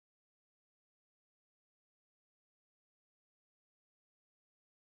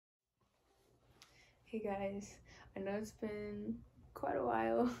Hey guys, I know it's been quite a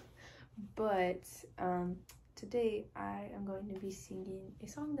while, but today I am going to be singing a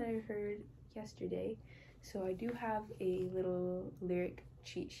song that I heard yesterday. So I do have a little lyric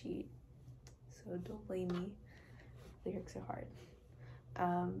cheat sheet, so don't blame me. Lyrics are hard.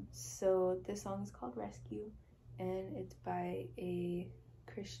 So this song is called Rescue, and it's by a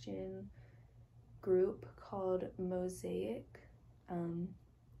Christian group called Mosaic.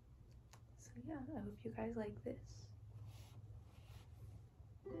 So yeah, I hope you guys like this.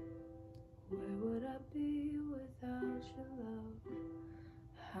 Where would I be without your love?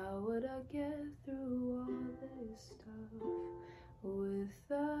 How would I get through all this stuff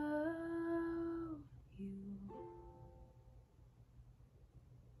without you?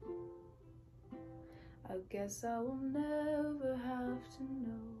 I guess I will never have to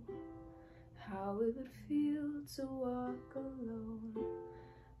know how it would feel to walk alone.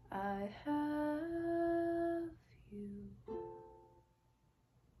 I have you,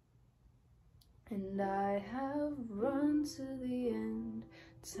 and I have run to the end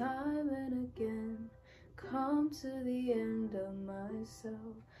time and again, come to the end of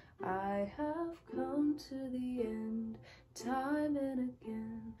myself. I have come to the end time and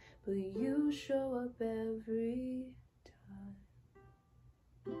again, but you show up every time.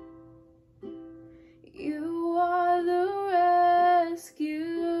 You are the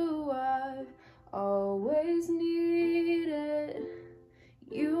rescue I've always needed.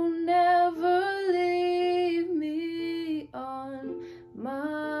 You never leave me on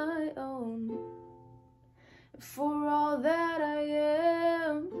my own. For all that I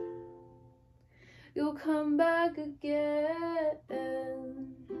am, you'll come back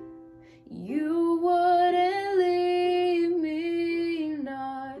again. You wouldn't leave me,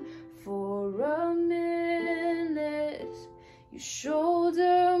 not for a minute. You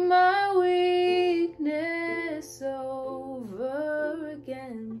shoulder my weakness over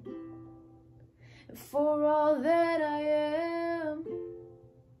again. And for all that I am,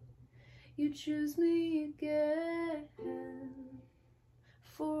 you choose me again.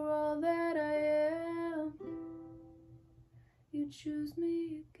 For all that I am, you choose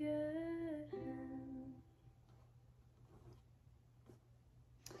me again.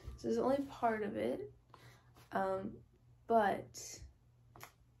 So this is only part of it, but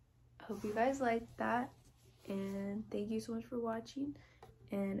I hope you guys liked that, and thank you so much for watching,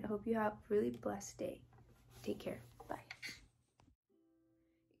 and I hope you have a really blessed day. Take care. Bye.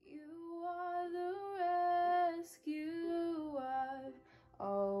 You are the rescue I've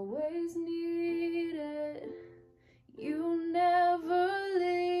always needed. You never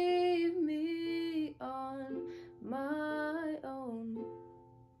leave me on my own.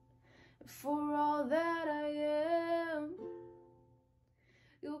 For all that I am,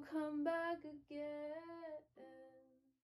 you'll come back again.